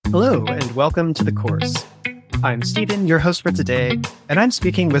Hello, and welcome to the course. I'm Stephen, your host for today, and I'm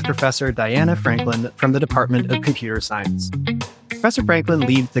speaking with Professor Diana Franklin from the Department of Computer Science. Professor Franklin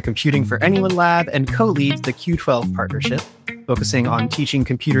leads the Computing for Anyone Lab and co-leads the Q12 partnership, focusing on teaching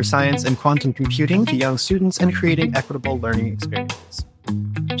computer science and quantum computing to young students and creating equitable learning experiences.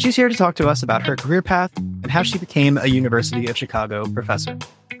 She's here to talk to us about her career path and how she became a University of Chicago professor.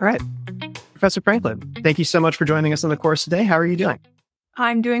 All right, Professor Franklin, thank you so much for joining us on the course today. How are you doing?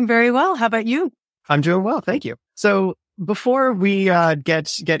 I'm doing very well. How about you? I'm doing well, thank you. So before we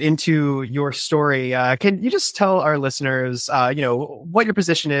get into your story, can you just tell our listeners, what your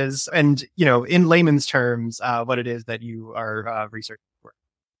position is and, in layman's terms, what it is that you are researching for?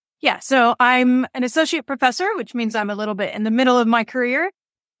 Yeah, so I'm an associate professor, which means I'm a little bit in the middle of my career.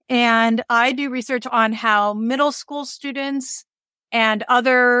 And I do research on how middle school students and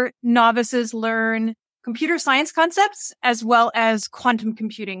other novices learn computer science concepts as well as quantum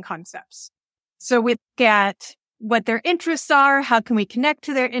computing concepts. So we look at what their interests are, how can we connect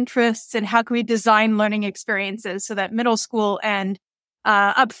to their interests, and how can we design learning experiences so that middle school and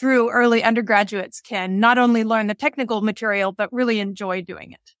up through early undergraduates can not only learn the technical material, but really enjoy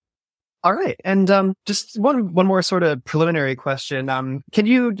doing it. All right. And just one more sort of preliminary question. Can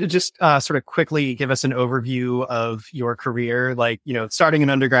you just sort of quickly give us an overview of your career, starting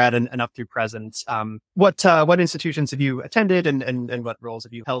in undergrad and up through present? What institutions have you attended and what roles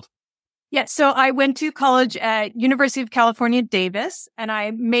have you held? Yeah, so I went to college at University of California, Davis, and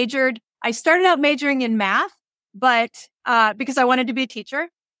I started out majoring in math, but because I wanted to be a teacher.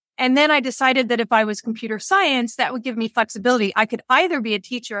 And then I decided that if I was computer science, that would give me flexibility. I could either be a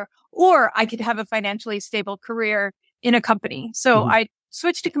teacher or I could have a financially stable career in a company. So I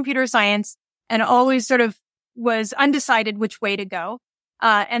switched to computer science and always sort of was undecided which way to go.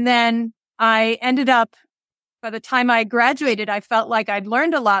 And then I ended up, by the time I graduated, I felt like I'd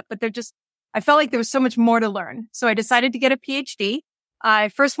learned a lot, but I felt like there was so much more to learn. So I decided to get a PhD. I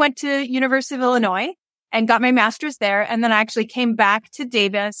first went to University of Illinois and got my master's there. And then I actually came back to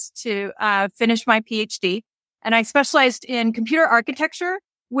Davis to finish my PhD. And I specialized in computer architecture,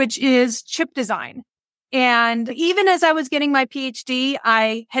 which is chip design. And even as I was getting my PhD,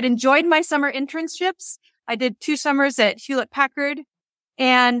 I had enjoyed my summer internships. I did 2 summers at Hewlett-Packard.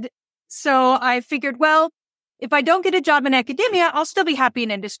 And so I figured, well, if I don't get a job in academia, I'll still be happy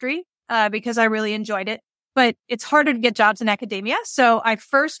in industry because I really enjoyed it. But it's harder to get jobs in academia. So I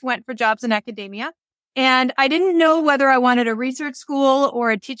first went for jobs in academia. And I didn't know whether I wanted a research school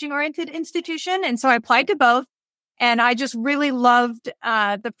or a teaching-oriented institution. And so I applied to both. And I just really loved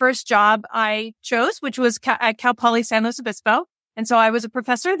the first job I chose, which was at Cal Poly San Luis Obispo. And so I was a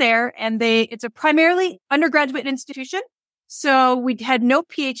professor there. And it's a primarily undergraduate institution. So we had no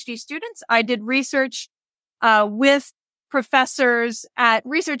PhD students. I did research with professors at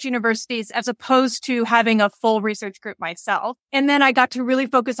research universities as opposed to having a full research group myself. And then I got to really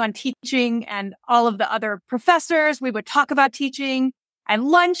focus on teaching and all of the other professors. We would talk about teaching and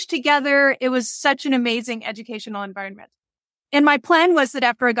lunch together. It was such an amazing educational environment. And my plan was that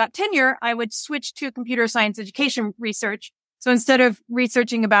after I got tenure, I would switch to computer science education research. So instead of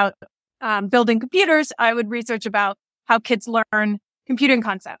researching about building computers, I would research about how kids learn computing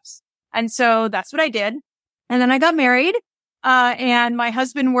concepts. And so that's what I did. And then I got married, and my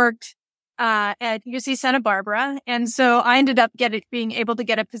husband worked at UC Santa Barbara. And so I ended up being able to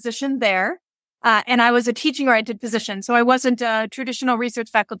get a position there. And I was a teaching-oriented position. So I wasn't a traditional research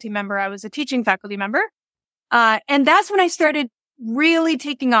faculty member. I was a teaching faculty member. And that's when I started really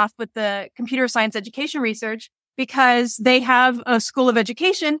taking off with the computer science education research because they have a school of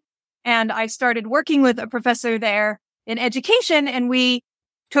education. And I started working with a professor there in education, and we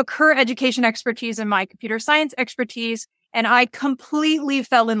took her education expertise and my computer science expertise, and I completely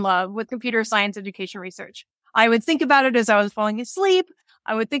fell in love with computer science education research. I would think about it as I was falling asleep.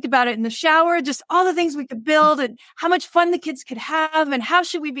 I would think about it in the shower, just all the things we could build and how much fun the kids could have and how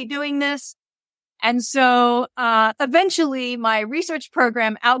should we be doing this. And so eventually my research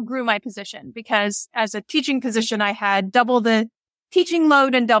program outgrew my position because as a teaching position, I had double the teaching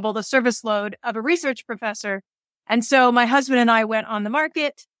load and double the service load of a research professor. And so my husband and I went on the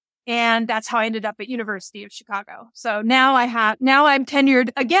market, and that's how I ended up at University of Chicago. So now I'm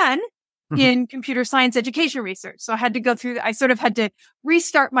tenured again in computer science education research. So I sort of had to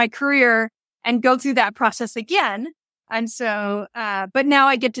restart my career and go through that process again. And so, but now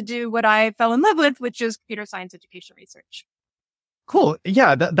I get to do what I fell in love with, which is computer science education research. Cool.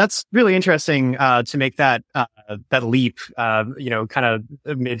 Yeah, that's really interesting to make that leap, kind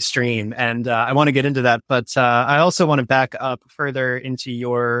of midstream. And I want to get into that, but I also want to back up further into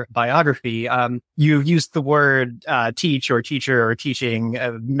your biography. You've used the word teach or teacher or teaching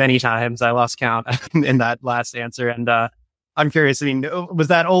many times. I lost count in that last answer, and I'm curious. I mean, was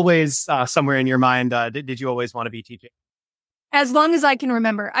that always somewhere in your mind? Did you always want to be teaching? As long as I can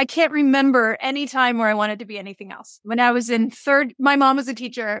remember. I can't remember any time where I wanted to be anything else. When I was in my mom was a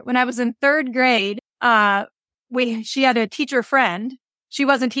teacher. When I was in third grade, she had a teacher friend. She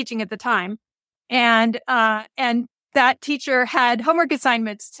wasn't teaching at the time. And that teacher had homework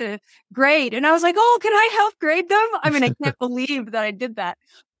assignments to grade. And I was like, oh, can I help grade them? I mean, I can't believe that I did that.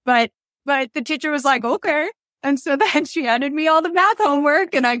 But the teacher was like, okay. And so then she handed me all the math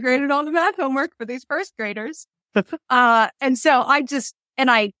homework and I graded all the math homework for these first graders. And so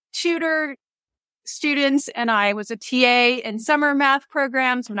I tutor students and I was a TA in summer math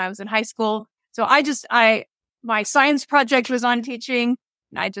programs when I was in high school. So my science project was on teaching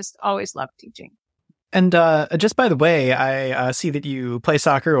and I just always loved teaching. And just by the way, I see that you play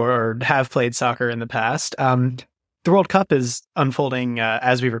soccer or have played soccer in the past. The World Cup is unfolding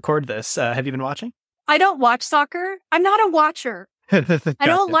as we record this. Have you been watching? I don't watch soccer. I'm not a watcher. Gotcha. I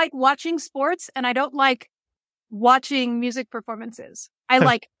don't like watching sports and I don't like watching music performances. I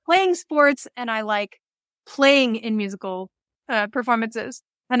like playing sports and I like playing in musical performances.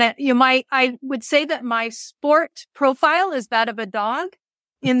 And I would say that my sport profile is that of a dog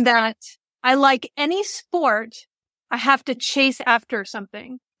in that I like any sport. I have to chase after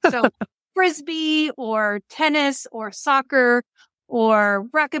something. So frisbee or tennis or soccer or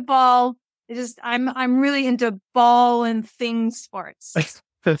racquetball. I'm really into ball and thing sports.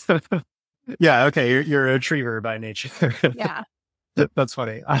 Yeah. Okay. You're a retriever by nature. Yeah. That's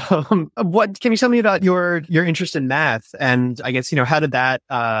funny. What can you tell me about your interest in math? And I guess, how did that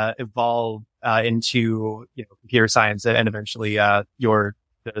evolve into, computer science and eventually the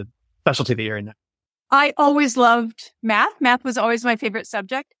specialty that you're in now? I always loved math. Math was always my favorite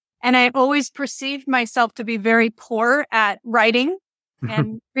subject. And I always perceived myself to be very poor at writing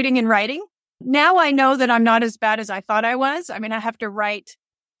and reading and writing. Now I know that I'm not as bad as I thought I was. I mean, I have to write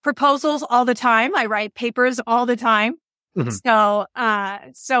proposals all the time. I write papers all the time. Mm-hmm.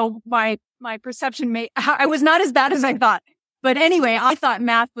 So my perception I was not as bad as I thought. But anyway, I thought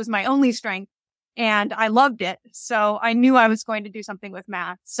math was my only strength and I loved it. So I knew I was going to do something with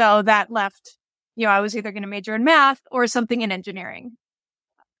math. So that left, I was either going to major in math or something in engineering.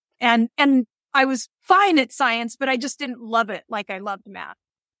 And I was fine at science, but I just didn't love it like I loved math.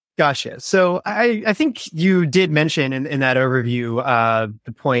 Gotcha. So I think you did mention in that overview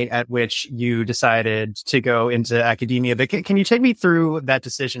the point at which you decided to go into academia. But can you take me through that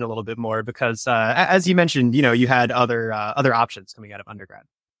decision a little bit more? Because as you mentioned, you had other options coming out of undergrad.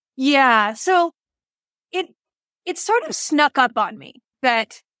 Yeah. So it sort of snuck up on me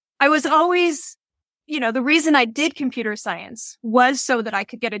that I was always, the reason I did computer science was so that I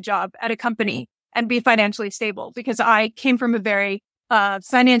could get a job at a company and be financially stable, because I came from a very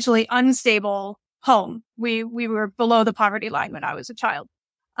financially unstable home. We were below the poverty line when I was a child.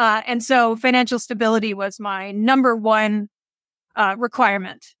 And so financial stability was my number one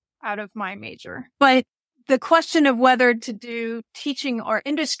requirement out of my major. But the question of whether to do teaching or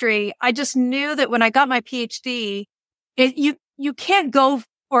industry, I just knew that when I got my PhD, you can't go,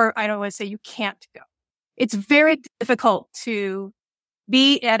 or I don't want to say you can't go. It's very difficult to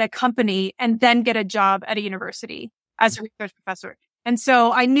be at a company and then get a job at a university as a research professor. And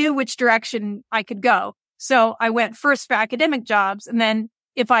so I knew which direction I could go. So I went first for academic jobs. And then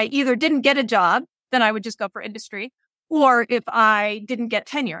if I either didn't get a job, then I would just go for industry. Or if I didn't get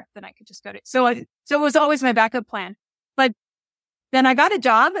tenure, then I could just go to. So it was always my backup plan. But then I got a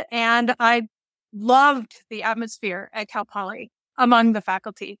job and I loved the atmosphere at Cal Poly among the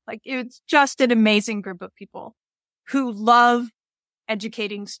faculty. Like, it's just an amazing group of people who love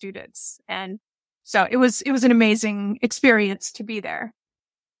educating students. And so it was an amazing experience to be there.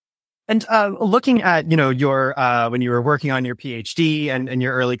 And looking at, your when you were working on your PhD and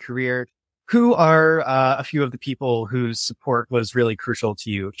your early career, who are a few of the people whose support was really crucial to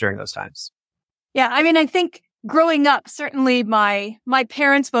you during those times? Yeah, I mean, I think growing up, certainly my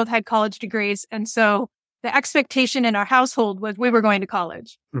parents both had college degrees. And so the expectation in our household was we were going to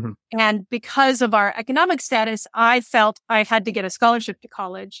college. Mm-hmm. And because of our economic status, I felt I had to get a scholarship to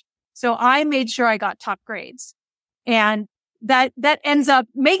college. So I made sure I got top grades. And that ends up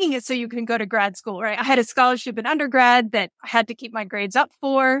making it so you can go to grad school, right? I had a scholarship in undergrad that I had to keep my grades up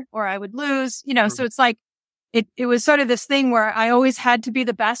for, or I would lose, mm-hmm. So it's like, it was sort of this thing where I always had to be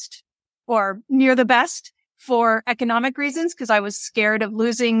the best or near the best for economic reasons because I was scared of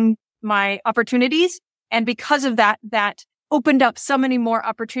losing my opportunities. And because of that, that opened up so many more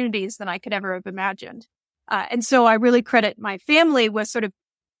opportunities than I could ever have imagined. And so I really credit my family with sort of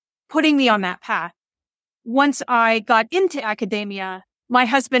putting me on that path. Once I got into academia, my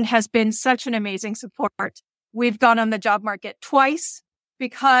husband has been such an amazing support. We've gone on the job market twice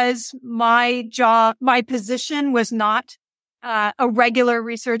because my position was not a regular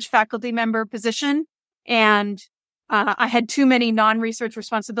research faculty member position. And I had too many non-research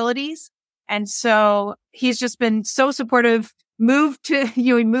responsibilities. And so he's just been so supportive. He moved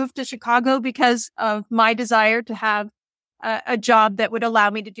to Chicago because of my desire to have a job that would allow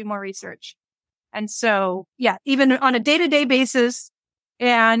me to do more research. And so, yeah, even on a day-to-day basis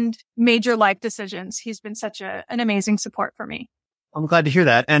and major life decisions, he's been such an amazing support for me. I'm glad to hear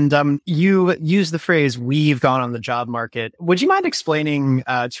that. And you use the phrase, we've gone on the job market. Would you mind explaining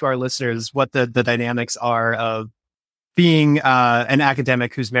to our listeners what the dynamics are of being an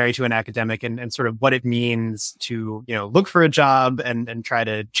academic who's married to an academic and sort of what it means to, look for a job and try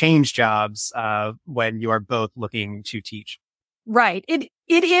to change jobs when you are both looking to teach? Right. It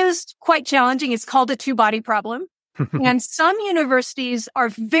is quite challenging. It's called a two-body problem. And some universities are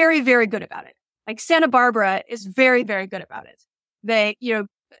very, very good about it. Like Santa Barbara is very, very good about it. They,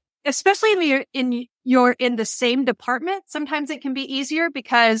 especially if you're in the same department, sometimes it can be easier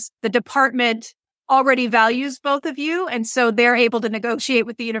because the department already values both of you. And so they're able to negotiate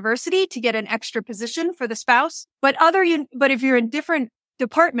with the university to get an extra position for the spouse. But if you're in different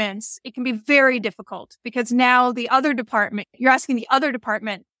departments, it can be very difficult because now you're asking the other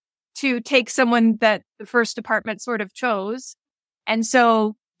department to take someone that the first department sort of chose. And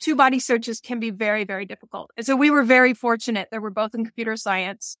so two-body searches can be very, very difficult. And so we were very fortunate that we're both in computer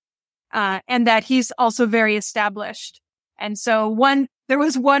science, and that he's also very established. And so there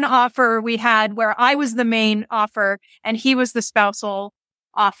was one offer we had where I was the main offer and he was the spousal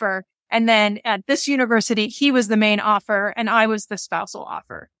offer. And then at this university, he was the main offer and I was the spousal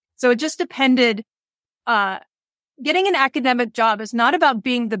offer. So it just depended. Getting an academic job is not about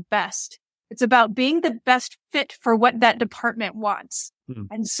being the best. It's about being the best fit for what that department wants. Mm-hmm.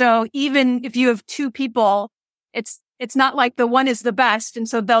 And so even if you have two people, it's not like the one is the best. And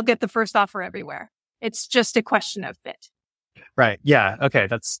so they'll get the first offer everywhere. It's just a question of fit. Right. Yeah. Okay.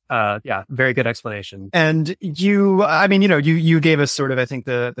 That's, very good explanation. And you gave us sort of, I think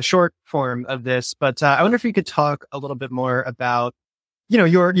the short form of this, but I wonder if you could talk a little bit more about,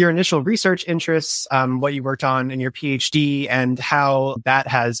 your initial research interests, what you worked on in your PhD and how that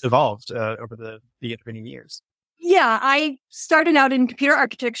has evolved over the intervening years. Yeah, I started out in computer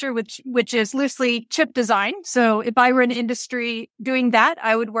architecture, which is loosely chip design. So if I were in industry doing that,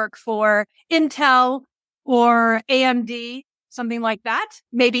 I would work for Intel or AMD, something like that,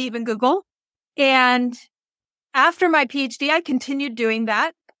 maybe even Google. And after my PhD, I continued doing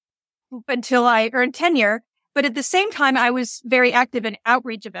that until I earned tenure. But at the same time, I was very active in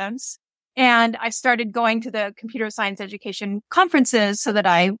outreach events. And I started going to the computer science education conferences so that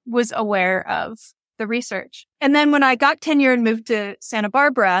I was aware of the research. And then when I got tenure and moved to Santa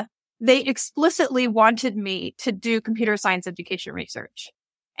Barbara, they explicitly wanted me to do computer science education research.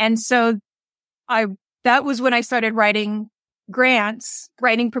 And so that was when I started writing grants,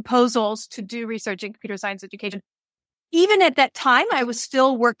 writing proposals to do research in computer science education. Even at that time, I was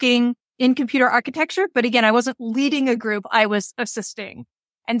still working in computer architecture, but again, I wasn't leading a group, I was assisting.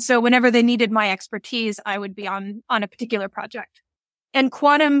 And so whenever they needed my expertise, I would be on a particular project. And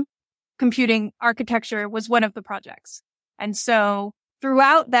quantum computing architecture was one of the projects. And so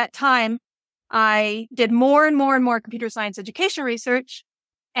throughout that time, I did more and more and more computer science education research,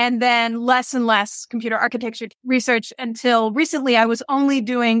 and then less and less computer architecture research until recently I was only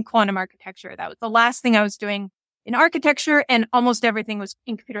doing quantum architecture. That was the last thing I was doing in architecture, and almost everything was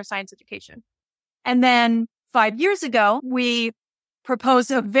in computer science education. And then 5 years ago, we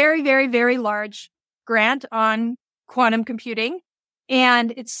proposed a very, very, very large grant on quantum computing.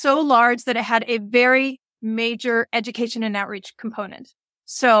 And it's so large that it had a very major education and outreach component.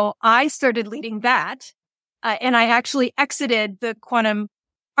 So I started leading that. And I actually exited the quantum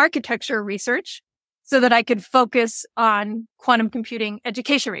architecture research so that I could focus on quantum computing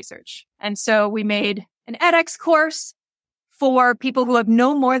education research. And so we made an edX course for people who have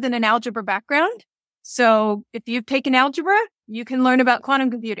no more than an algebra background. So if you've taken algebra, you can learn about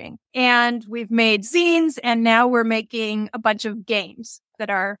quantum computing. And we've made zines, and now we're making a bunch of games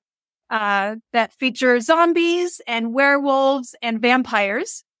that feature zombies and werewolves and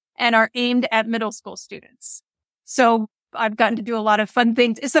vampires and are aimed at middle school students. So I've gotten to do a lot of fun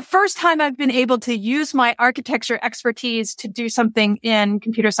things. It's the first time I've been able to use my architecture expertise to do something in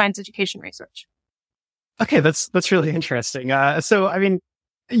computer science education research. Okay, that's really interesting. So I mean,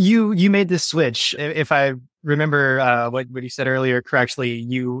 you made this switch. If I remember what you said earlier correctly,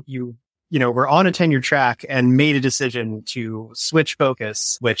 you were on a tenure track and made a decision to switch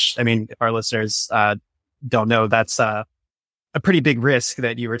focus. Which, I mean, if our listeners don't know, that's a pretty big risk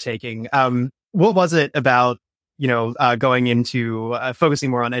that you were taking. What was it about going into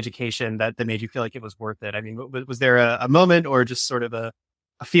focusing more on education that made you feel like it was worth it? I mean, was there a moment or just sort of a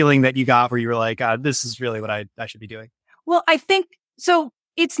feeling that you got where you were like, this is really what I should be doing? Well, I think so.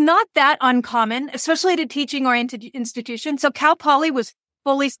 It's not that uncommon, especially at a teaching oriented institution. So Cal Poly was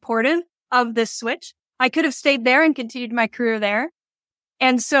fully supportive of this switch. I could have stayed there and continued my career there.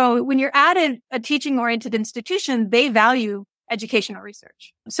 And so when you're at a teaching oriented institution, they value educational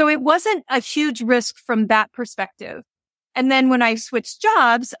research. So it wasn't a huge risk from that perspective. And then when I switched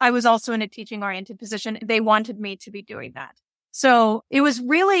jobs, I was also in a teaching oriented position. They wanted me to be doing that. So it was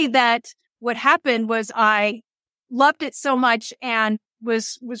really that what happened was I loved it so much and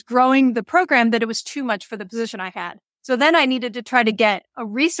was growing the program that it was too much for the position I had. So then I needed to try to get a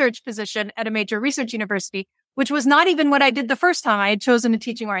research position at a major research university, which was not even what I did the first time. I had chosen a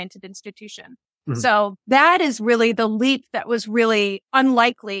teaching oriented institution. Mm-hmm. So that is really the leap that was really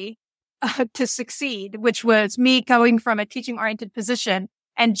unlikely to succeed, which was me going from a teaching oriented position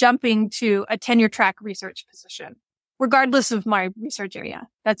and jumping to a tenure track research position. Regardless of my research area.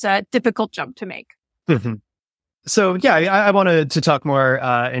 That's a difficult jump to make. Mm-hmm. So yeah, I wanted to talk more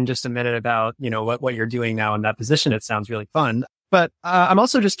in just a minute about, what you're doing now in that position. It sounds really fun. But I'm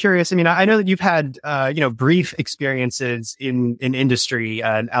also just curious. I mean, I know that you've had, brief experiences in industry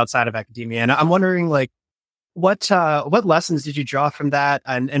and outside of academia. And I'm wondering, like, what lessons did you draw from that?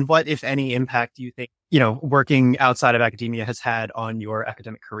 And what, if any, impact do you think, working outside of academia has had on your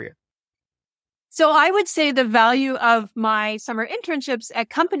academic career? So I would say the value of my summer internships at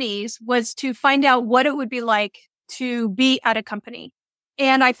companies was to find out what it would be like to be at a company.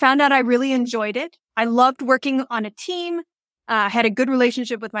 And I found out I really enjoyed it. I loved working on a team, had a good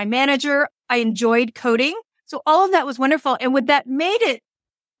relationship with my manager. I enjoyed coding. So all of that was wonderful. And what that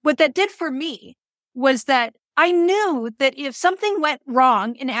did for me was that I knew that if something went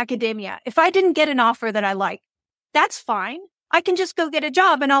wrong in academia, if I didn't get an offer that I liked, that's fine. I can just go get a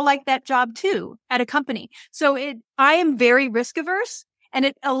job and I'll like that job too at a company. So I am very risk averse, and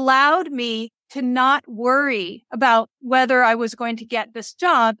it allowed me to not worry about whether I was going to get this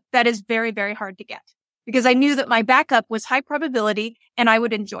job that is very, very hard to get, because I knew that my backup was high probability and I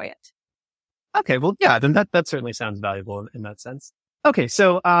would enjoy it. Okay. Well, yeah, then that certainly sounds valuable in that sense. Okay.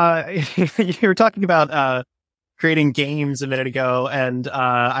 So, you were talking about, creating games a minute ago. And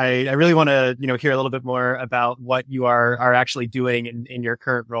I really want to, hear a little bit more about what you are actually doing in your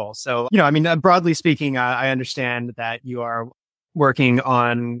current role. So, I mean, broadly speaking, I understand that you are working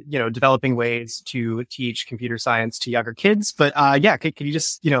on, developing ways to teach computer science to younger kids. But can you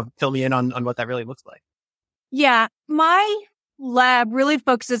just, fill me in on what that really looks like? Yeah, my lab really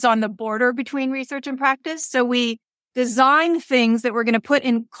focuses on the border between research and practice. So we design things that we're going to put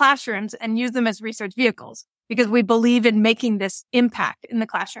in classrooms and use them as research vehicles, because we believe in making this impact in the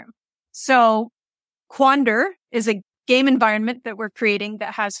classroom. So Quandr is a game environment that we're creating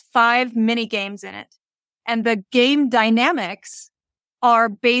that has 5 mini games in it. And the game dynamics are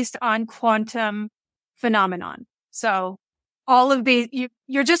based on quantum phenomenon. So all of these,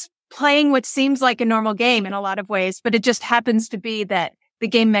 you're just playing what seems like a normal game in a lot of ways, but it just happens to be that the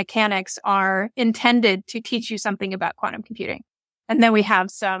game mechanics are intended to teach you something about quantum computing. And then we have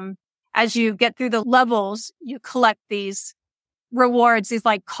as you get through the levels, you collect these rewards, these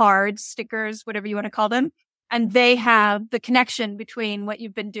like cards, stickers, whatever you want to call them. And they have the connection between what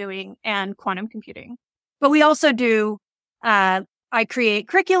you've been doing and quantum computing. But we also do, I create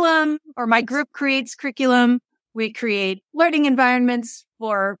curriculum, or my group creates curriculum. We create learning environments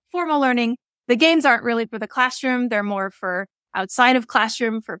for formal learning. The games aren't really for the classroom. They're more for outside of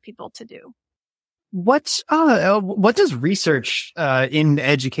classroom for people to do. What does research in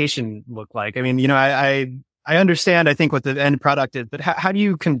education look like? I mean, I understand, I think, what the end product is, but how do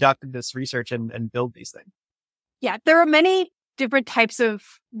you conduct this research and build these things? Yeah, there are many different types of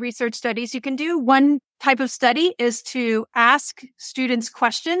research studies you can do. One type of study is to ask students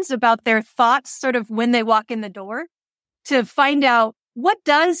questions about their thoughts sort of when they walk in the door, to find out, what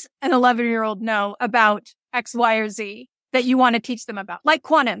does an 11-year-old know about X, Y, or Z that you want to teach them about? Like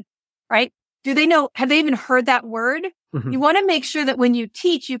quantum, right? Do they know? Have they even heard that word? Mm-hmm. You want to make sure that when you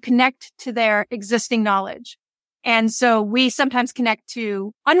teach, you connect to their existing knowledge. And so we sometimes connect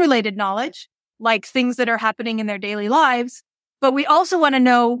to unrelated knowledge, like things that are happening in their daily lives. But we also want to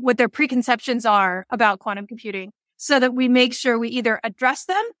know what their preconceptions are about quantum computing, so that we make sure we either address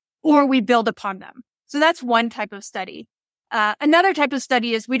them or we build upon them. So that's one type of study. Another type of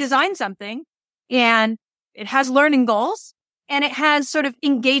study is we design something and it has learning goals and it has sort of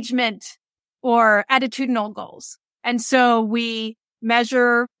engagement or attitudinal goals. And so we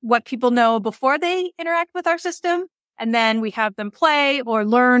measure what people know before they interact with our system. And then we have them play or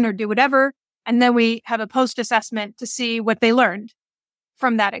learn or do whatever. And then we have a post-assessment to see what they learned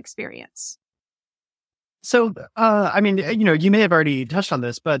from that experience. So, you may have already touched on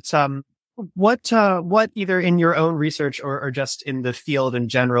this, but what either in your own research or just in the field in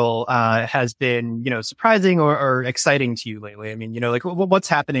general has been, surprising or exciting to you lately? I mean, what's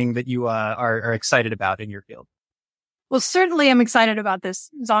happening that you are excited about in your field? Well, certainly I'm excited about this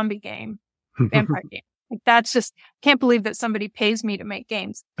zombie game, vampire game. Like that's just, can't believe that somebody pays me to make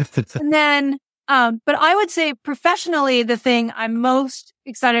games. And then, but I would say professionally, the thing I'm most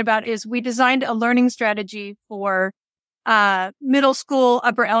excited about is we designed a learning strategy for middle school,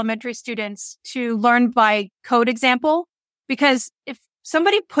 upper elementary students to learn by code example. Because if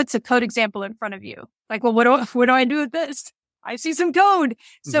somebody puts a code example in front of you, like, well, what do I do with this? I see some code.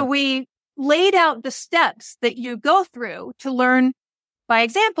 Mm-hmm. So we laid out the steps that you go through to learn by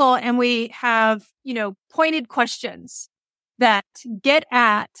example. And we have, pointed questions that get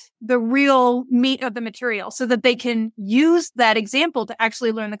at the real meat of the material so that they can use that example to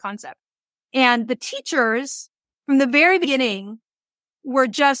actually learn the concept. And the teachers from the very beginning were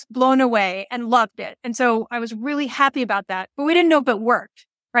just blown away and loved it. And so I was really happy about that, but we didn't know if it worked,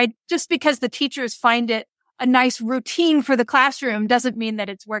 right? Just because the teachers find it a nice routine for the classroom doesn't mean that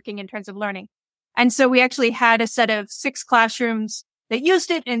it's working in terms of learning. And so we actually had a set of 6 classrooms that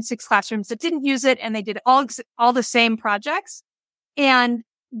used it and 6 classrooms that didn't use it. And they did all the same projects. And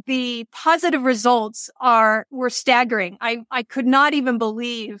the positive results were staggering. I could not even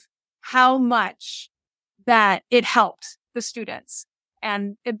believe how much that it helped the students.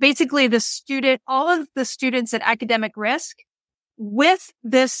 And basically all of the students at academic risk with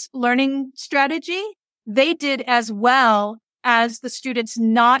this learning strategy, they did as well as the students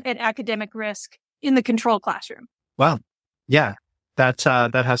not at academic risk in the control classroom. Wow. Yeah. That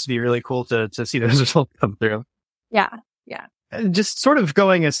has to be really cool to see those results come through. Yeah. Yeah. Just sort of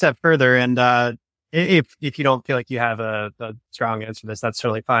going a step further, and if you don't feel like you have a strong answer to this, that's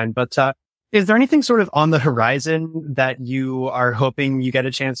totally fine. But is there anything sort of on the horizon that you are hoping you get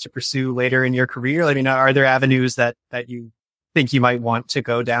a chance to pursue later in your career? I mean, are there avenues that you think you might want to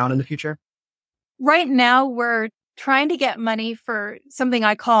go down in the future? Right now, we're trying to get money for something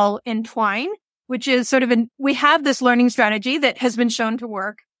I call Entwine, which is sort of we have this learning strategy that has been shown to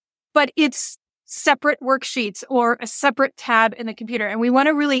work, but it's separate worksheets or a separate tab in the computer. And we want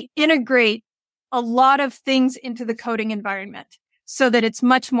to really integrate a lot of things into the coding environment so that it's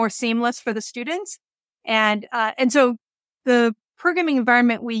much more seamless for the students. And so the programming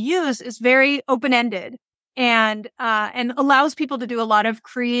environment we use is very open-ended and allows people to do a lot of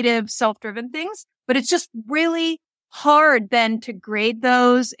creative, self-driven things. But it's just really hard then to grade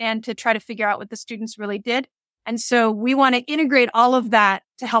those and to try to figure out what the students really did. And so we want to integrate all of that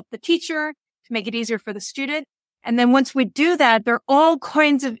to help the teacher, to make it easier for the student. And then once we do that, there are all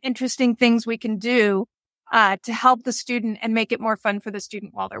kinds of interesting things we can do to help the student and make it more fun for the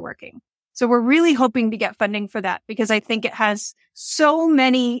student while they're working. So we're really hoping to get funding for that because I think it has so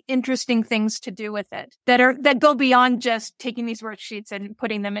many interesting things to do with it that go beyond just taking these worksheets and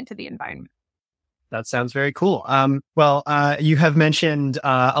putting them into the environment. That sounds very cool. You have mentioned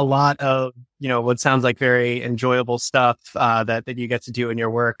a lot of, what sounds like very enjoyable stuff that you get to do in your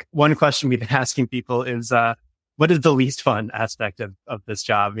work. One question we've been asking people is, what is the least fun aspect of this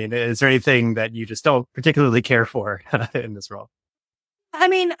job? I mean, is there anything that you just don't particularly care for in this role? I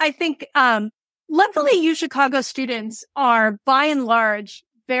mean, I think, luckily UChicago students are by and large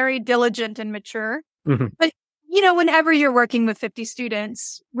very diligent and mature. Mm-hmm. But, whenever you're working with 50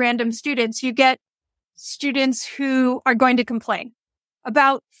 students, random students, you get students who are going to complain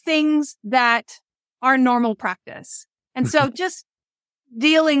about things that are normal practice. And so just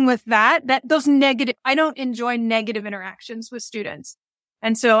dealing with those negative, I don't enjoy negative interactions with students.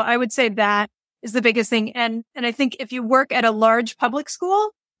 And so I would say that is the biggest thing. And I think if you work at a large public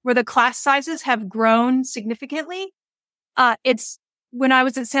school where the class sizes have grown significantly, it's when I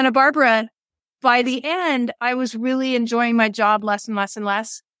was at Santa Barbara, by the end, I was really enjoying my job less and less and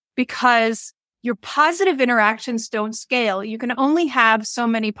less because your positive interactions don't scale. You can only have so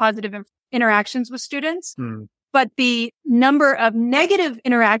many positive interactions with students, but the number of negative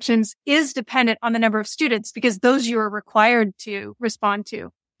interactions is dependent on the number of students because those you are required to respond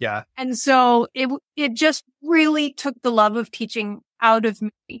to. Yeah. And so it just really took the love of teaching out of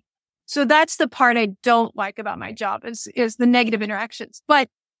me. So that's the part I don't like about my job is the negative interactions. But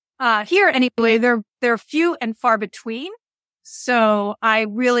here anyway, they're they're few and far between. So I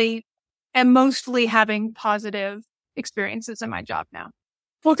really am mostly having positive experiences in my job now.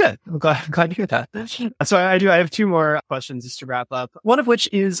 Well, good. I'm glad to hear that. So I have two more questions just to wrap up. One of which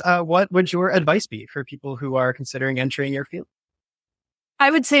is, what would your advice be for people who are considering entering your field?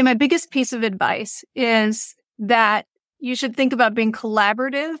 I would say my biggest piece of advice is that you should think about being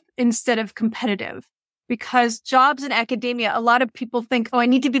collaborative instead of competitive, because jobs in academia, a lot of people think, oh, I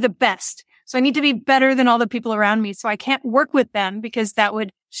need to be the best. So I need to be better than all the people around me. So I can't work with them because that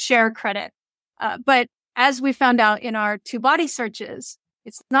would share credit. But as we found out in our two-body searches,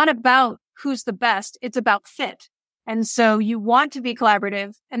 it's not about who's the best. It's about fit. And so you want to be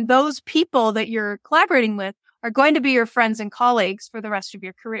collaborative. And those people that you're collaborating with are going to be your friends and colleagues for the rest of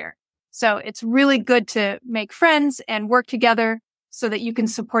your career. So it's really good to make friends and work together so that you can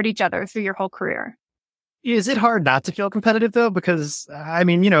support each other through your whole career. Is it hard not to feel competitive, though? Because, I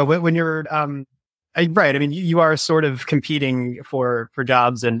mean, when you're, right. I mean, you are sort of competing for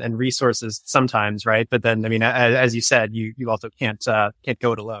jobs and resources sometimes, right? But then, I mean, as you said, you also can't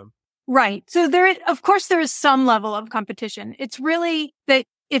go it alone. Right. So of course, there is some level of competition. It's really that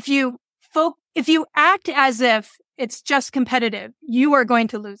if you act as if it's just competitive, you are going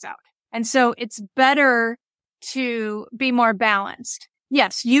to lose out. And so it's better to be more balanced.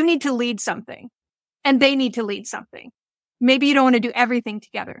 Yes, you need to lead something and they need to lead something. Maybe you don't want to do everything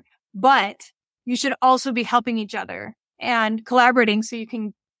together, but you should also be helping each other and collaborating so you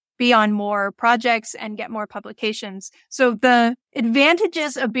can be on more projects and get more publications. So the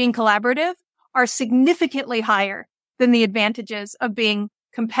advantages of being collaborative are significantly higher than the advantages of being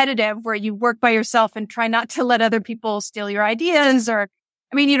competitive, where you work by yourself and try not to let other people steal your ideas.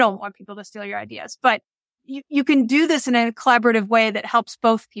 You don't want people to steal your ideas, but you can do this in a collaborative way that helps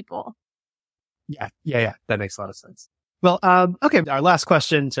both people. Yeah. That makes a lot of sense. Well, okay. Our last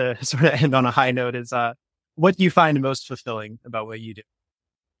question to sort of end on a high note is, what do you find most fulfilling about what you do?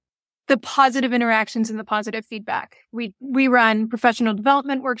 The positive interactions and the positive feedback. We run professional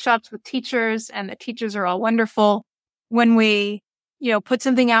development workshops with teachers, and the teachers are all wonderful. When we, put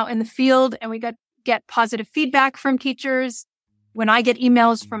something out in the field and we get positive feedback from teachers, when I get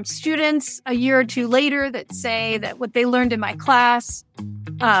emails from students a year or two later that say that what they learned in my class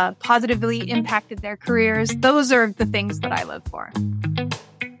positively impacted their careers, those are the things that I live for.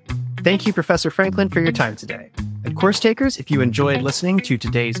 Thank you, Professor Franklin, for your time today. And course takers, if you enjoyed listening to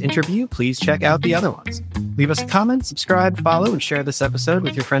today's interview, please check out the other ones. Leave us a comment, subscribe, follow, and share this episode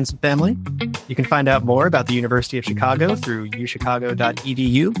with your friends and family. You can find out more about the University of Chicago through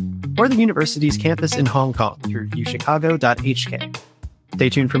uchicago.edu or the university's campus in Hong Kong through uchicago.hk. Stay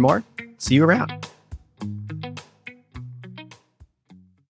tuned for more. See you around.